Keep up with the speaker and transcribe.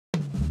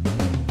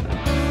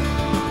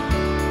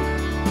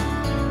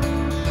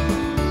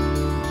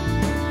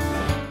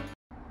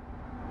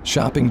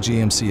Shopping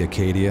GMC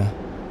Acadia?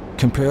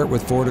 Compare it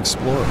with Ford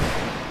Explorer,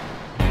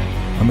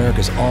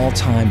 America's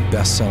all-time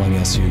best-selling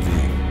SUV.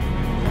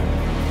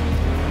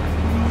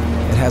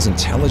 It has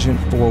intelligent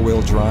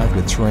four-wheel drive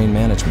with terrain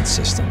management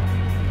system.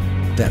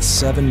 That's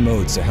 7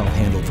 modes to help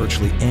handle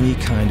virtually any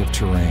kind of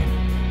terrain.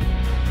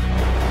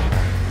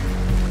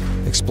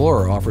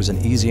 Explorer offers an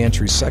easy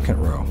entry second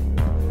row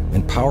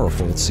and power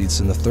fold seats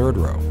in the third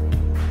row.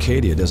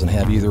 Acadia doesn't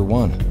have either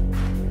one.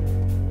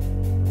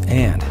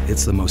 And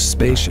it's the most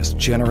spacious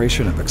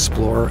generation of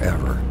Explorer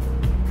ever.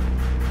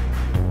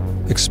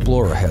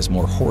 Explorer has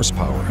more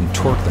horsepower and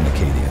torque than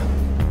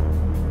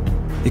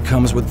Acadia. It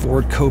comes with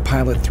Ford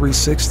Co-Pilot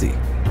 360.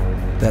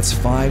 That's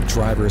 5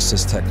 driver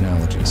assist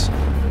technologies.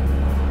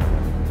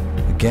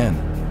 Again,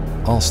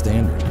 all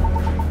standard.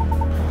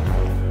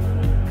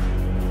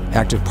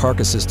 Active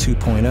Park Assist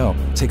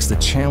 2.0 takes the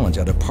challenge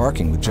out of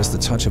parking with just the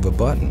touch of a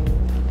button.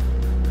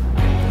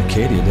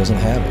 Acadia doesn't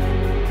have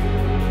it.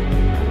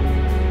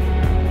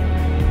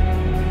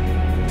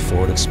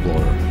 Ford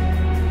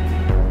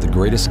Explorer, the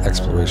greatest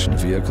exploration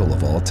vehicle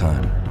of all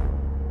time.